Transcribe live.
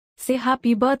Say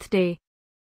happy birthday.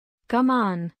 Come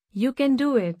on, you can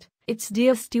do it. It's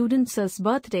dear students'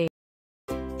 birthday.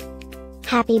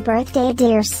 Happy birthday,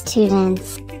 dear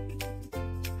students.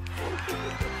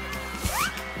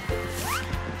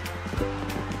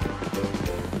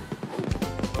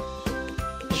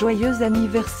 Joyeux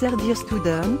anniversaire, dear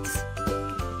students.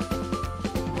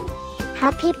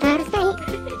 Happy birthday,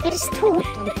 dear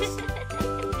students.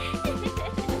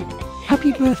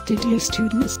 Happy birthday, dear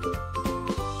students.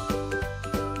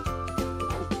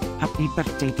 Happy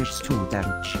birthday, dear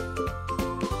students.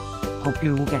 Hope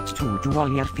you get to do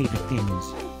all your favorite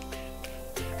things.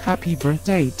 Happy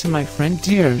birthday to my friend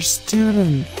Dear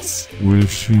Students.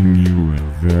 Wishing you a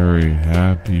very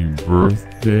happy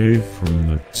birthday from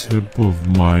the tip of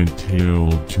my tail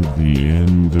to the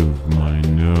end of my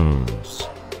nose.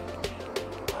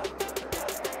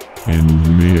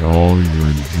 And may all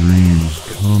your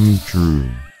dreams come true.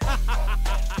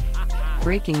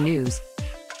 Breaking news.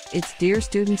 It's Dear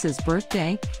Students'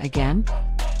 birthday, again?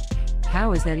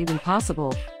 How is that even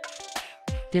possible?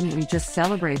 Didn't we just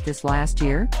celebrate this last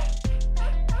year?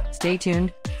 Stay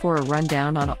tuned for a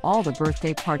rundown on all the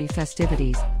birthday party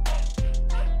festivities.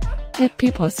 Happy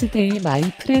birthday, my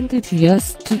friend Dear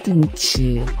Students.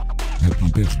 Happy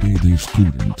birthday, dear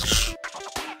students.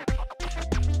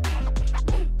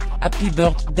 Happy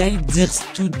birthday, dear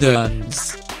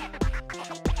students.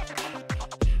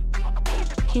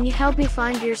 Can you help me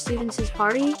find Dear Students'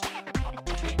 party?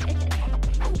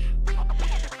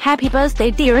 Happy birthday,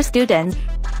 dear students.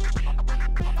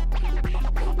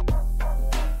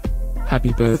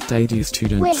 Happy birthday, dear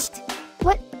students. Wait,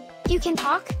 what? You can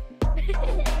talk?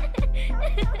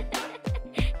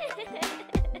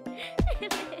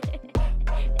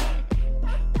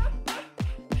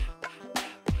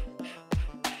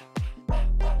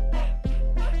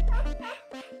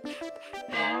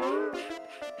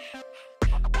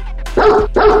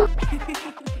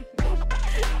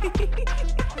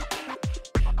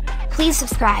 Please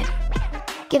subscribe,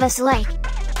 give us a like,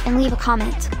 and leave a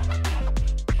comment.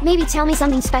 Maybe tell me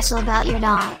something special about your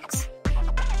dogs.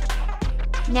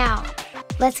 Now,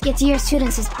 let's get Dear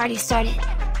Students' party started.